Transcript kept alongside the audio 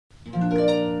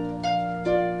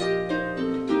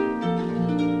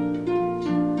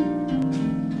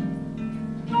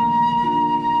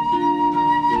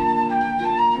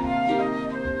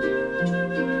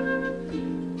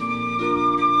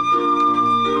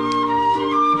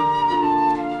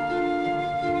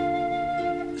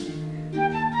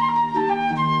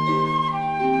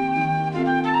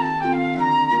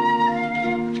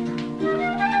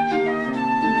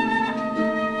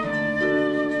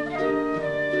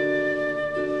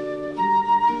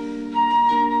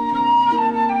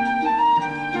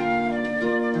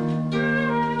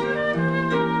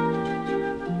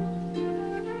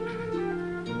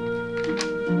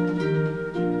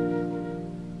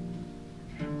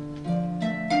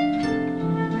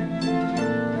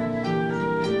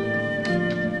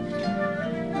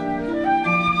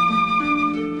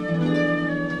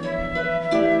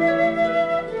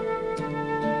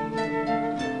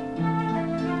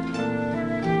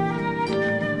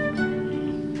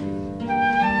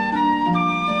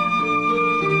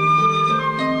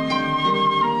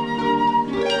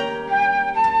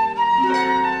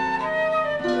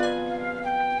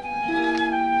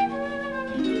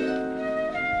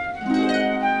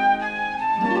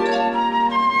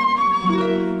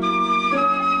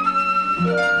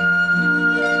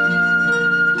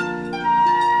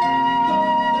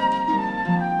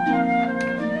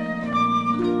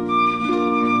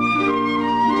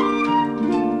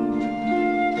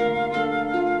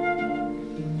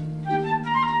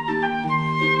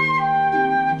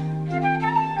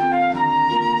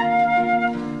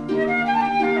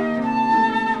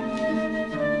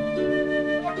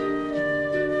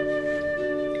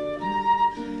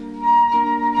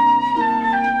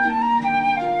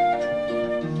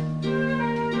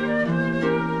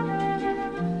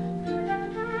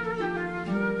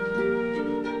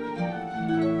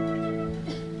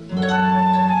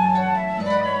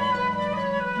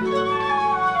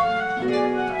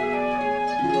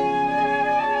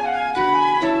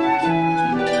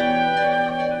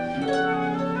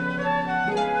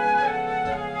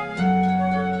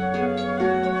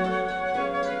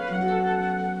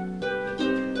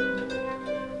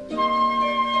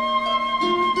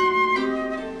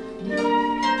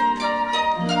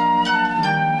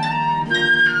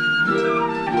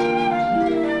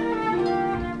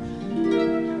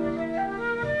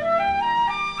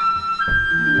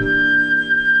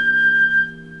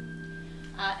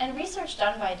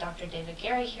Done by Dr. David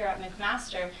Gary here at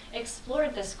McMaster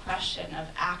explored this question of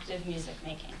active music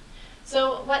making.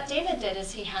 So what David did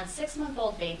is he had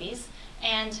 6-month-old babies,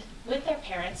 and with their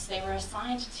parents they were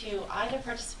assigned to either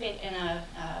participate in a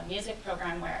music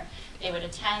program where they would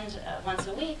attend once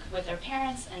a week with their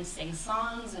parents and sing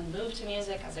songs and move to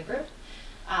music as a group.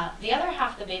 The other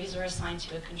half of the babies were assigned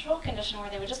to a control condition where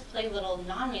they would just play little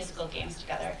non-musical games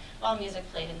together while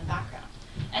music played in the background.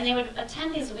 And they would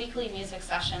attend these weekly music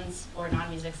sessions or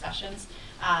non-music sessions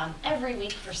every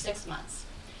week for 6 months.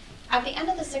 At the end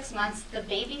of the 6 months, the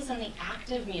babies in the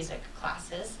active music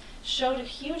classes showed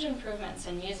huge improvements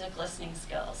in music listening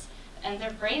skills. And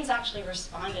their brains actually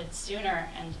responded sooner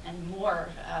and more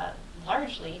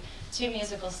largely to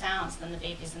musical sounds than the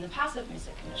babies in the passive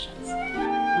music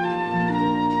conditions.